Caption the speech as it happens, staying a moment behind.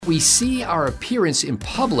we see our appearance in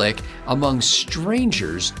public among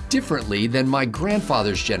strangers differently than my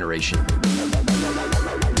grandfather's generation.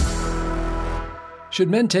 Should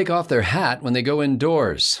men take off their hat when they go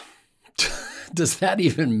indoors? Does that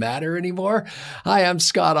even matter anymore? Hi, I'm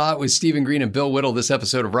Scott Ott with Stephen Green and Bill Whittle. This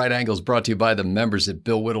episode of Right Angles brought to you by the members at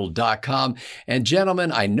BillWhittle.com. And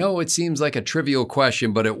gentlemen, I know it seems like a trivial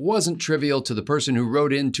question, but it wasn't trivial to the person who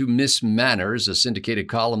wrote in to Miss Manners, a syndicated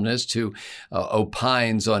columnist who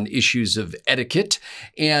opines on issues of etiquette.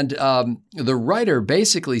 And the writer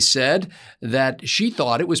basically said that she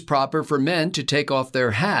thought it was proper for men to take off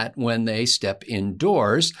their hat when they step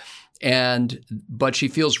indoors. But she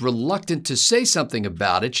feels reluctant to say something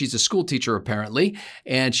about it. She's a school teacher, apparently,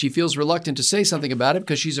 and she feels reluctant to say something about it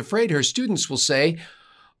because she's afraid her students will say,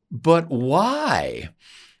 "But why?"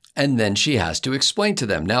 And then she has to explain to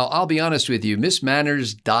them. Now, I'll be honest with you, Miss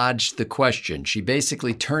Manners dodged the question. She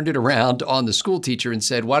basically turned it around on the school teacher and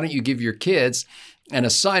said, why don't you give your kids an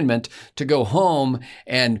assignment to go home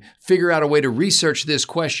and figure out a way to research this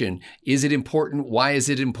question. Is it important? Why is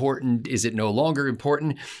it important? Is it no longer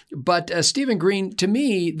important? But Stephen Green, to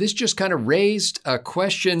me, this just kind of raised a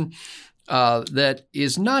question that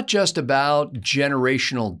is not just about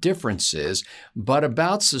generational differences, but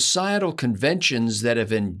about societal conventions that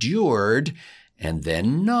have endured and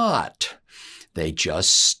then not. They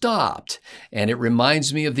just stopped. And it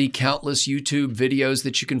reminds me of the countless YouTube videos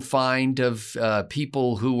that you can find of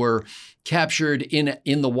people who were captured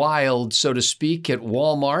in the wild, so to speak, at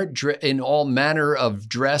Walmart in all manner of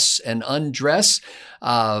dress and undress.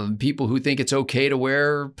 People who think it's okay to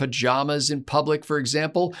wear pajamas in public, for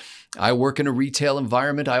example. I work in a retail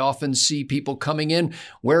environment. I often see people coming in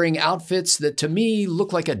wearing outfits that to me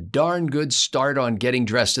look like a darn good start on getting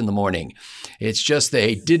dressed in the morning. It's just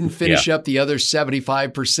they didn't finish up the other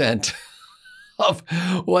 75% of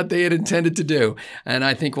what they had intended to do. And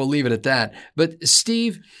I think we'll leave it at that. But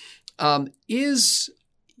Steve,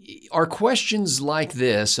 are questions like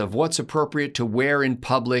this of what's appropriate to wear in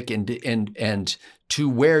public and to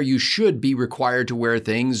where you should be required to wear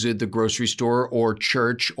things at the grocery store or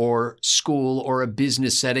church or school or a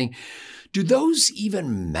business setting, do those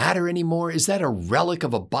even matter anymore? Is that a relic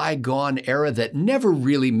of a bygone era that never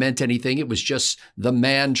really meant anything? It was just the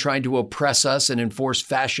man trying to oppress us and enforce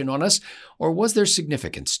fashion on us? Or was there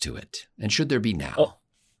significance to it? And should there be now?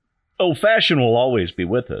 Oh, fashion will always be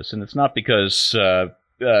with us. And it's not because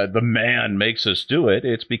the man makes us do it.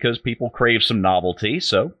 It's because people crave some novelty.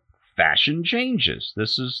 So fashion changes.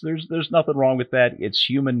 There's nothing wrong with that. It's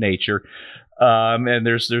human nature. And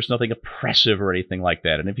there's nothing oppressive or anything like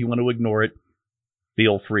that. And if you want to ignore it,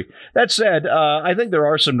 feel free. That said, I think there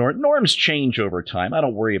are some norms change over time. I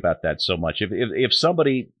don't worry about that so much. If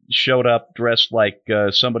somebody showed up dressed like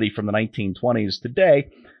somebody from the 1920s today,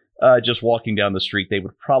 just walking down the street, they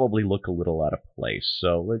would probably look a little out of place.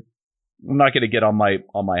 So I'm not going to get on my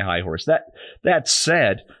high horse. That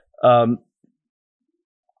said,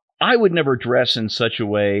 I would never dress in such a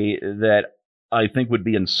way that I think would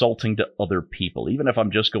be insulting to other people, even if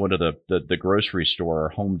I'm just going to the grocery store or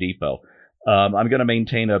Home Depot. I'm going to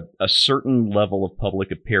maintain a certain level of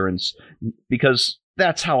public appearance because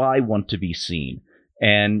that's how I want to be seen.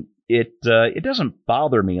 And it doesn't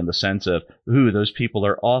bother me in the sense of, ooh, those people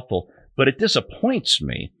are awful, but it disappoints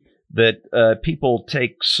me that people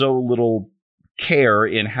take so little care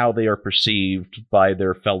in how they are perceived by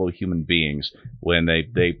their fellow human beings when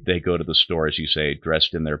they go to the store, as you say,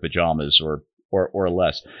 dressed in their pajamas or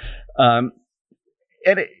less.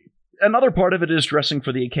 Another part of it is dressing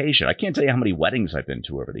for the occasion. I can't tell you how many weddings I've been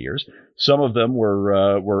to over the years. Some of them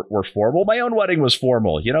were formal. My own wedding was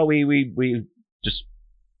formal. You know, we just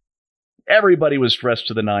everybody was dressed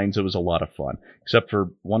to the nines. It was a lot of fun, except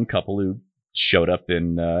for one couple who showed up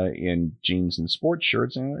in jeans and sports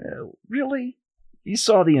shirts. And really, you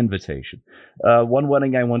saw the invitation. One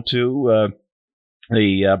wedding I went to,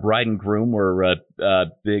 the bride and groom were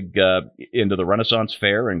big into the Renaissance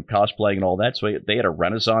fair and cosplaying and all that. So they had a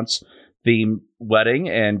Renaissance themed wedding,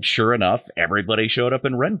 and sure enough, everybody showed up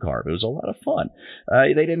in Rencarb. It was a lot of fun.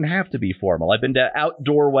 They didn't have to be formal. I've been to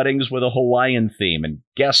outdoor weddings with a Hawaiian theme, and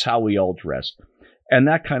guess how we all dressed. And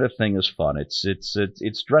that kind of thing is fun.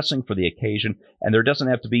 It's dressing for the occasion, and there doesn't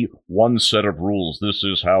have to be one set of rules. This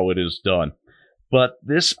is how it is done. But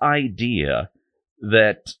this idea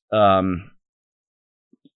that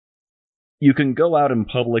you can go out in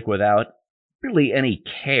public without really any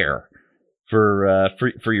care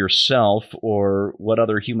for yourself or what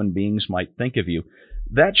other human beings might think of you,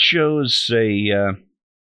 that shows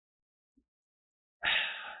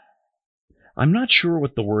I'm not sure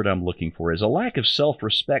what the word I'm looking for is. A lack of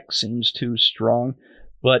self-respect seems too strong,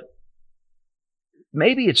 but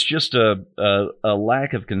maybe it's just a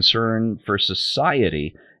lack of concern for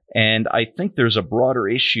society. And I think there's a broader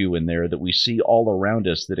issue in there that we see all around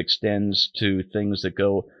us that extends to things that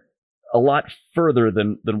go a lot further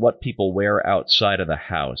than what people wear outside of the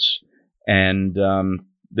house. And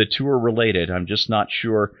the two are related. I'm just not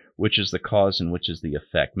sure which is the cause and which is the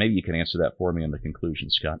effect. Maybe you can answer that for me in the conclusion,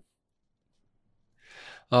 Scott.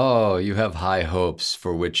 Oh, you have high hopes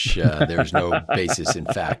for which there's no basis in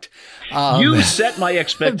fact. You set my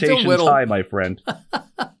expectations high, my friend.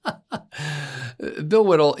 Bill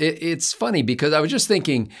Whittle, it's funny because I was just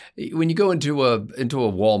thinking, when you go into a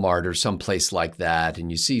Walmart or some place like that and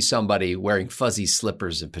you see somebody wearing fuzzy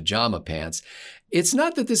slippers and pajama pants, it's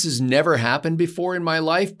not that this has never happened before in my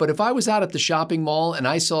life, but if I was out at the shopping mall and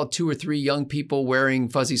I saw 2 or 3 young people wearing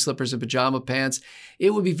fuzzy slippers and pajama pants, it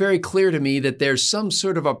would be very clear to me that there's some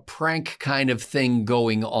sort of a prank kind of thing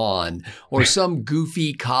going on, or some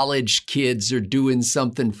goofy college kids are doing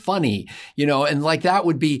something funny, and like that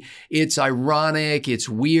would be, it's ironic, it's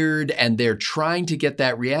weird, and they're trying to get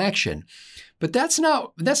that reaction. But that's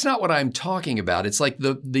not what I'm talking about. It's like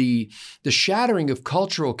the shattering of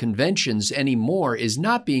cultural conventions anymore is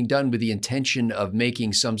not being done with the intention of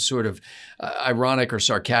making some sort of ironic or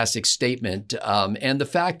sarcastic statement. And the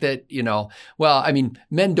fact that,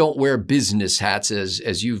 men don't wear business hats,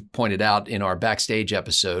 as you've pointed out in our backstage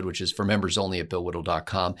episode, which is for members only at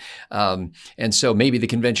BillWhittle.com. And so maybe the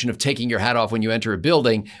convention of taking your hat off when you enter a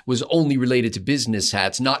building was only related to business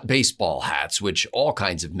hats, not baseball hats, which all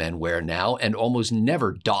kinds of men wear now and almost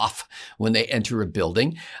never doff when they enter a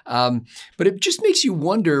building. But it just makes you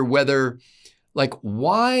wonder whether,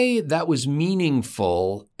 why that was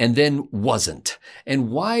meaningful and then wasn't, and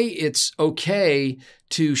why it's okay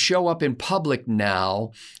to show up in public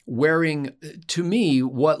now wearing, to me,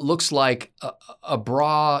 what looks like a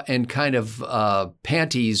bra and kind of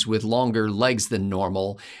panties with longer legs than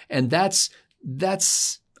normal. And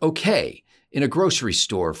that's okay in a grocery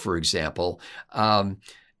store, for example.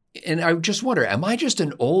 And I just wonder, am I just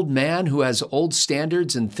an old man who has old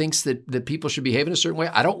standards and thinks that people should behave in a certain way?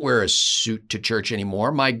 I don't wear a suit to church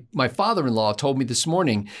anymore. My father-in-law told me this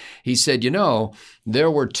morning, he said,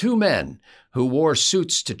 there were 2 men who wore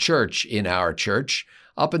suits to church in our church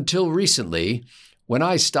up until recently when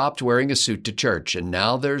I stopped wearing a suit to church, and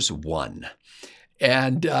now there's 1.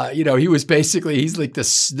 And, he was he's like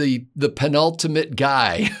the penultimate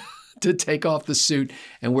guy to take off the suit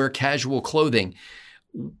and wear casual clothing.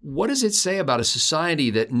 What does it say about a society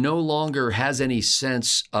that no longer has any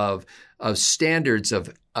sense of standards of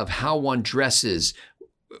how one dresses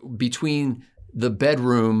between the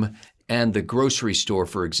bedroom and the grocery store,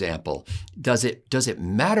 for example? Does it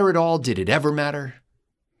matter at all? Did it ever matter?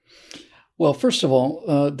 Well, first of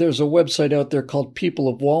all, there's a website out there called People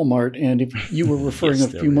of Walmart, and if you were referring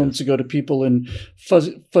yes, a few moments ago to people in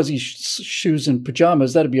fuzzy shoes and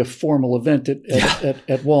pajamas, that'd be a formal event at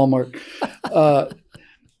Walmart.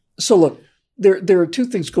 So look, there are 2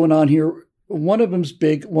 things going on here. One of them's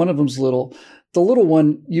big, one of them's little. The little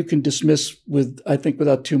one you can dismiss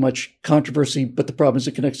without too much controversy, but the problem is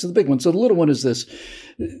it connects to the big one. So the little one is this.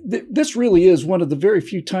 This really is one of the very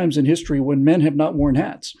few times in history when men have not worn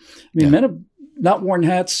hats. Men have not worn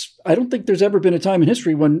hats. I don't think there's ever been a time in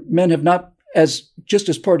history when men have not, as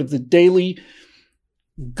part of the daily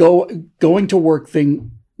going to work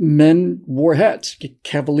thing, men wore hats,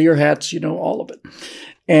 cavalier hats, all of it.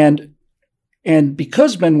 And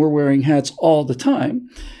because men were wearing hats all the time,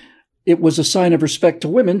 it was a sign of respect to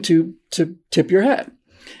women to tip your hat.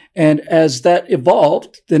 And as that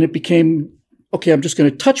evolved, then it became, okay, I'm just going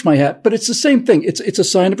to touch my hat, but it's the same thing. It's a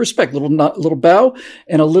sign of respect, little bow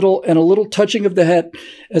and a little touching of the hat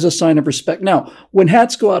as a sign of respect. Now, when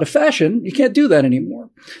hats go out of fashion, you can't do that anymore.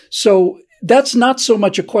 So that's not so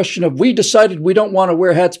much a question of we decided we don't want to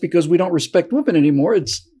wear hats because we don't respect women anymore.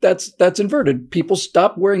 That's inverted. People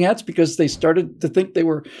stopped wearing hats because they started to think they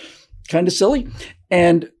were kind of silly,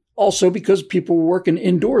 and also because people were working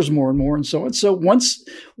indoors more and more and so on. So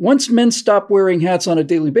once men stop wearing hats on a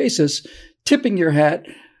daily basis, tipping your hat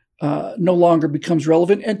no longer becomes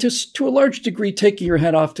relevant, and to a large degree, taking your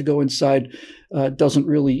hat off to go inside doesn't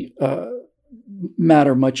really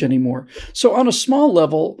matter much anymore. So on a small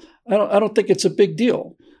level, I don't think it's a big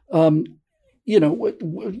deal.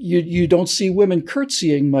 You don't see women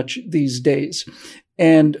curtsying much these days,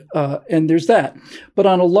 and there's that. But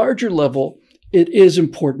on a larger level, it is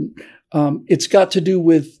important. It's got to do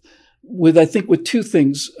with 2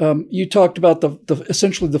 things. You talked about the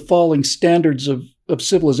essentially the falling standards of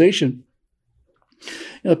civilization.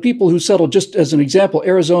 People who settled, just as an example,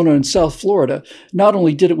 Arizona and South Florida, not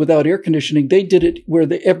only did it without air conditioning, they did it where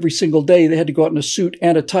every single day they had to go out in a suit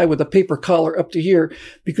and a tie with a paper collar up to here,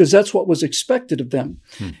 because that's what was expected of them.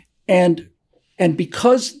 And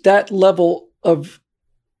because that level of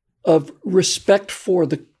respect for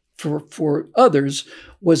others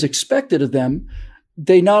was expected of them,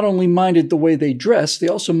 they not only minded the way they dressed, they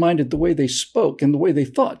also minded the way they spoke and the way they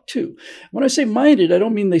thought too. When I say minded, I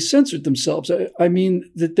don't mean they censored themselves. I mean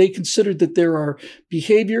that they considered that there are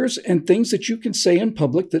behaviors and things that you can say in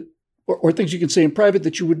public or things you can say in private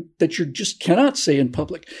that you just cannot say in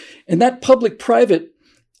public. And that public-private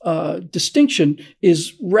distinction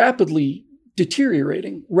is rapidly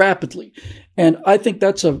deteriorating, rapidly. And I think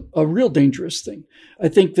that's a real dangerous thing. I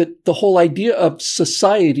think that the whole idea of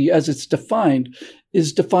society as it's defined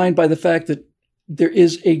is defined by the fact that there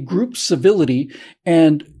is a group civility,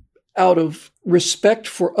 and out of respect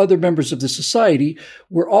for other members of the society,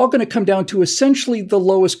 we're all going to come down to essentially the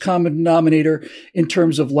lowest common denominator in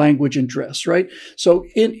terms of language and dress, right? So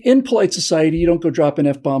in polite society, you don't go dropping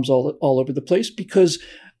F-bombs all over the place because,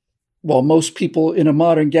 well, most people in a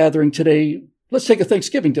modern gathering today, let's take a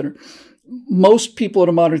Thanksgiving dinner. Most people at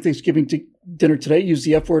a modern Thanksgiving dinner today use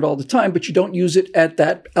the F word all the time, but you don't use it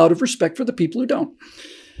out of respect for the people who don't.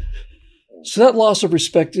 So that loss of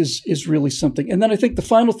respect is really something. And then I think the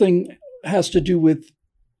final thing has to do with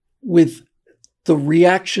the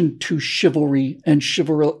reaction to chivalry and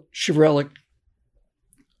chivalric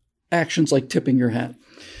actions like tipping your hat.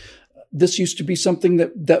 This used to be something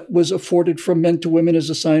that was afforded from men to women as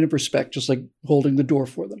a sign of respect, just like holding the door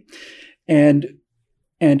for them. And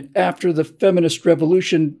after the feminist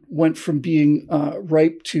revolution went from being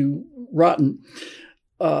ripe to rotten,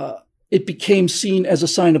 it became seen as a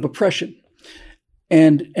sign of oppression.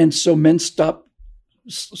 And so men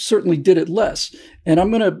certainly did it less. And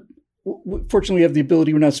I'm going to, fortunately we have the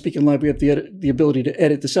ability, we're not speaking live, we have the ability to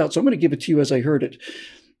edit this out. So I'm going to give it to you as I heard it.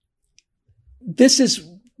 This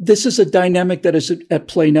is a dynamic that is at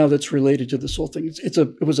play now that's related to this whole thing.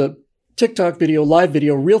 It was a TikTok video, live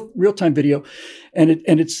video, real-time video. And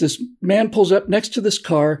it's this man pulls up next to this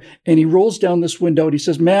car and he rolls down this window and he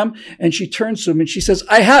says, "Ma'am," and she turns to him and she says,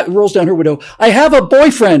 rolls down her window, "I have a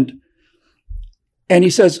boyfriend." And he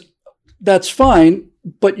says, "That's fine,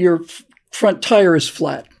 but your front tire is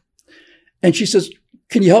flat." And she says,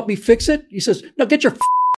 "Can you help me fix it?" He says, "No, get your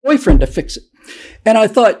boyfriend to fix it." And I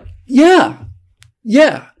thought, yeah,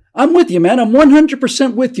 I'm with you, man. I'm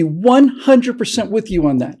 100% with you, 100% with you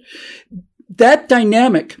on that. That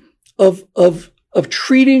dynamic of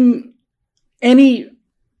treating any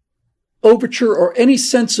overture or any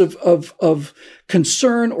sense of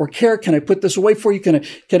concern or care. Can I put this away for you? Can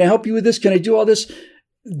I help you with this? Can I do all this?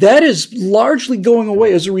 That is largely going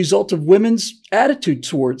away as a result of women's attitude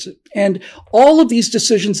towards it. And all of these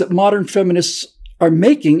decisions that modern feminists are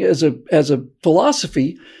making as a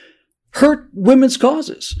philosophy hurt women's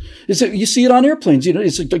causes. You see it on airplanes.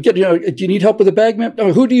 It's like, do you need help with a bag, man?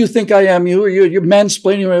 Oh, who do you think I am? You're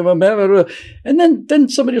mansplaining. And then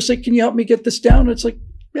somebody will say, "Can you help me get this down?" And it's like,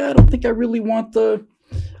 yeah, I don't think I really I don't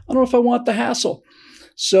know if I want the hassle.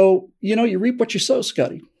 So, you reap what you sow,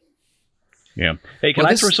 Scotty. Yeah. Hey, can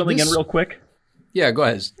I throw something in real quick? Yeah, go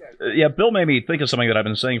ahead. Yeah, Bill made me think of something that I've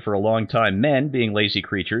been saying for a long time. Men, being lazy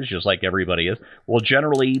creatures, just like everybody is, will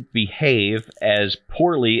generally behave as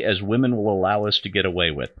poorly as women will allow us to get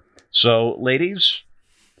away with. So, ladies,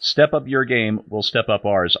 step up your game. We'll step up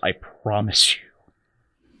ours. I promise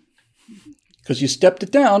you. Because you stepped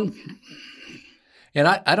it down. And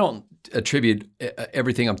I don't attribute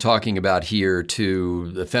everything I'm talking about here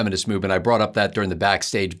to the feminist movement. I brought up that during the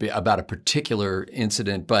backstage about a particular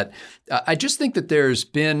incident, but I just think that there's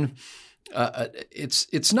been,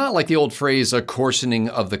 it's not like the old phrase, a coarsening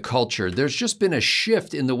of the culture. There's just been a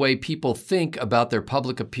shift in the way people think about their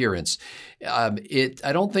public appearance. I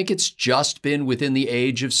don't think it's just been within the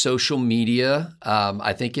age of social media.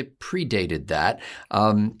 I think it predated that.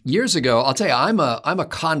 Years ago, I'll tell you, I'm a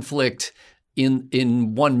conflict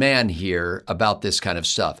in one man here about this kind of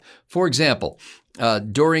stuff. For example,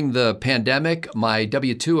 during the pandemic, my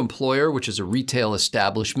W-2 employer, which is a retail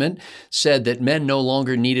establishment, said that men no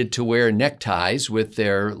longer needed to wear neckties with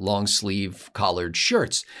their long sleeve collared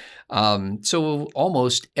shirts. So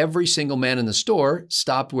almost every single man in the store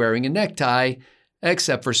stopped wearing a necktie,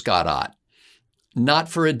 except for Scott Ott. Not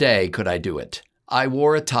for a day could I do it. I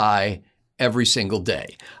wore a tie every single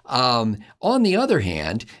day. On the other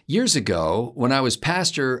hand, years ago, when I was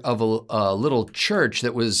pastor of a little church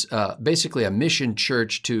that was basically a mission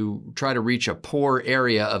church to try to reach a poor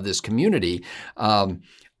area of this community,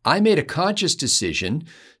 I made a conscious decision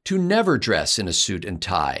to never dress in a suit and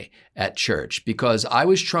tie at church because I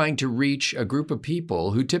was trying to reach a group of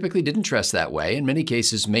people who typically didn't dress that way, in many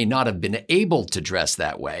cases may not have been able to dress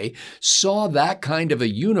that way, saw that kind of a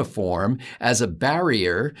uniform as a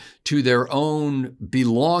barrier to their own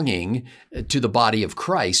belonging to the body of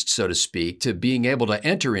Christ, so to speak, to being able to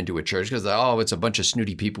enter into a church because, oh, it's a bunch of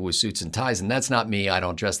snooty people with suits and ties, and that's not me. I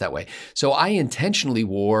don't dress that way. So I intentionally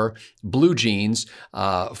wore blue jeans,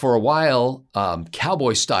 for a while,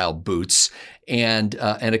 cowboy-style boots, and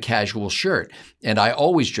a casual shirt. And I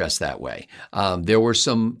always dressed that way. There were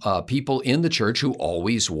some people in the church who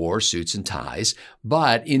always wore suits and ties,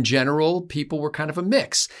 but in general, people were kind of a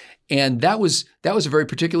mix. And that was a very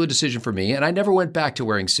particular decision for me. And I never went back to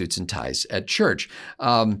wearing suits and ties at church.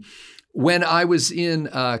 When I was in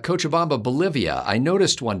Cochabamba, Bolivia, I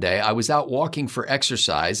noticed one day I was out walking for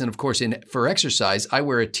exercise. And of course, for exercise, I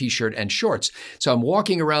wear a t-shirt and shorts. So I'm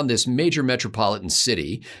walking around this major metropolitan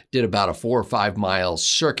city, did about a 4 or 5 mile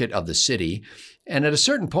circuit of the city. And at a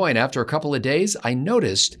certain point, after a couple of days, I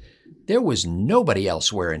noticed there was nobody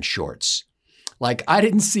else wearing shorts. Like, I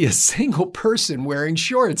didn't see a single person wearing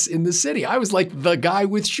shorts in the city. I was like the guy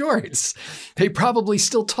with shorts. They probably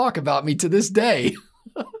still talk about me to this day.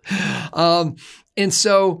 And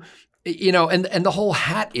so, and the whole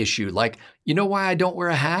hat issue, like, you know why I don't wear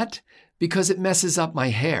a hat? Because it messes up my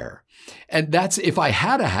hair. And that's, if I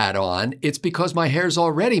had a hat on, it's because my hair's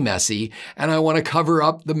already messy and I want to cover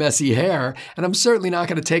up the messy hair. And I'm certainly not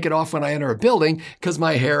going to take it off when I enter a building because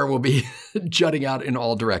my hair will be jutting out in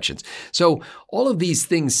all directions. So all of these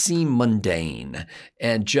things seem mundane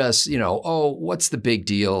and just, oh, what's the big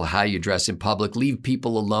deal? How you dress in public, leave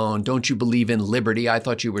people alone. Don't you believe in liberty? I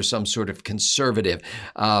thought you were some sort of conservative.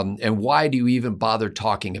 And why do you even bother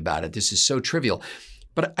talking about it? This is so trivial.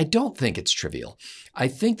 But I don't think it's trivial. I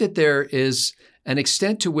think that there is an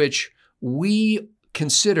extent to which we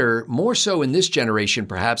consider, more so in this generation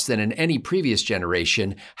perhaps than in any previous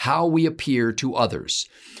generation, how we appear to others.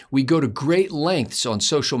 We go to great lengths on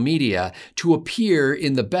social media to appear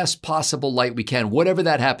in the best possible light we can, whatever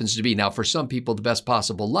that happens to be. Now, for some people, the best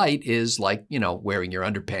possible light is like, wearing your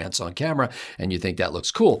underpants on camera and you think that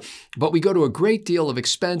looks cool. But we go to a great deal of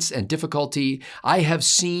expense and difficulty. I have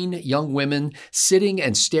seen young women sitting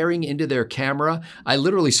and staring into their camera. I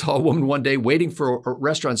literally saw a woman one day waiting for a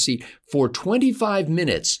restaurant seat for 25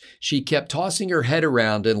 minutes. She kept tossing her head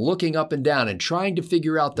around and looking up and down and trying to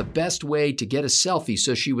figure out the best way to get a selfie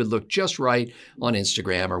so she would look just right on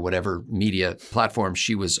Instagram or whatever media platform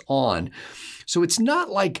she was on. So it's not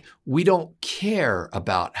like we don't care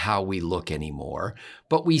about how we look anymore,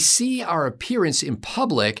 but we see our appearance in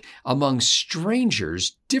public among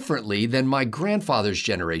strangers differently than my grandfather's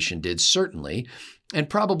generation did, certainly, and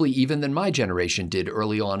probably even than my generation did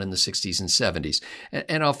early on in the 60s and 70s.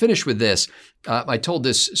 And I'll finish with this. I told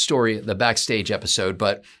this story in the backstage episode,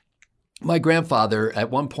 but my grandfather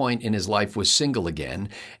at one point in his life was single again,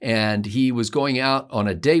 and he was going out on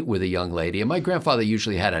a date with a young lady. And my grandfather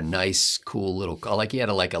usually had a nice, cool little, he had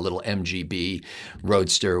a little MGB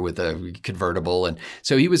Roadster with a convertible. And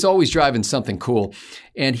so he was always driving something cool.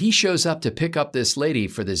 And he shows up to pick up this lady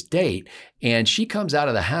for this date. And she comes out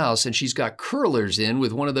of the house and she's got curlers in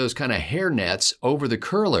with one of those kind of hair nets over the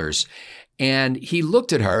curlers. And he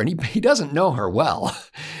looked at her, and he doesn't know her well.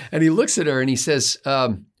 And he looks at her and he says,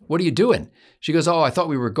 what are you doing? She goes, oh, I thought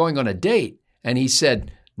we were going on a date. And he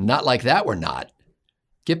said, not like that, we're not.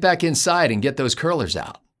 Get back inside and get those curlers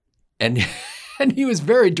out. And he was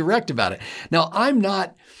very direct about it. Now, I'm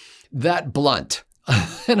not that blunt,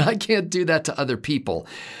 and I can't do that to other people.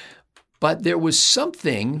 But there was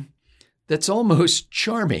something that's almost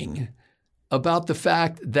charming about the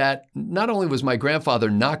fact that not only was my grandfather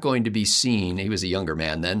not going to be seen, he was a younger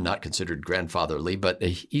man then, not considered grandfatherly, but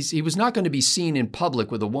he was not going to be seen in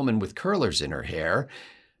public with a woman with curlers in her hair,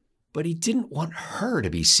 but he didn't want her to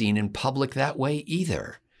be seen in public that way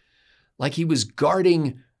either. Like he was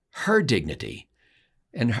guarding her dignity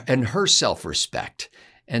and her self-respect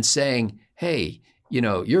and saying, hey,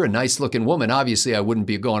 you're a nice looking woman. Obviously, I wouldn't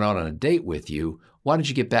be going on a date with you. Why don't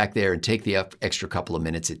you get back there and take the extra couple of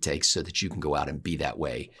minutes it takes so that you can go out and be that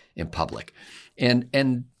way in public?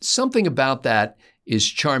 And something about that is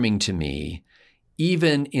charming to me,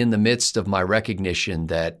 even in the midst of my recognition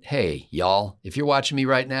that, hey, y'all, if you're watching me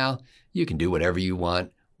right now, you can do whatever you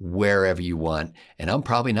want, wherever you want, and I'm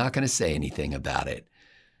probably not going to say anything about it.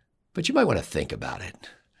 But you might want to think about it.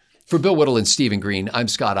 For Bill Whittle and Stephen Green, I'm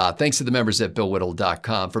Scott Ott. Thanks to the members at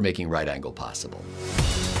BillWhittle.com for making Right Angle possible.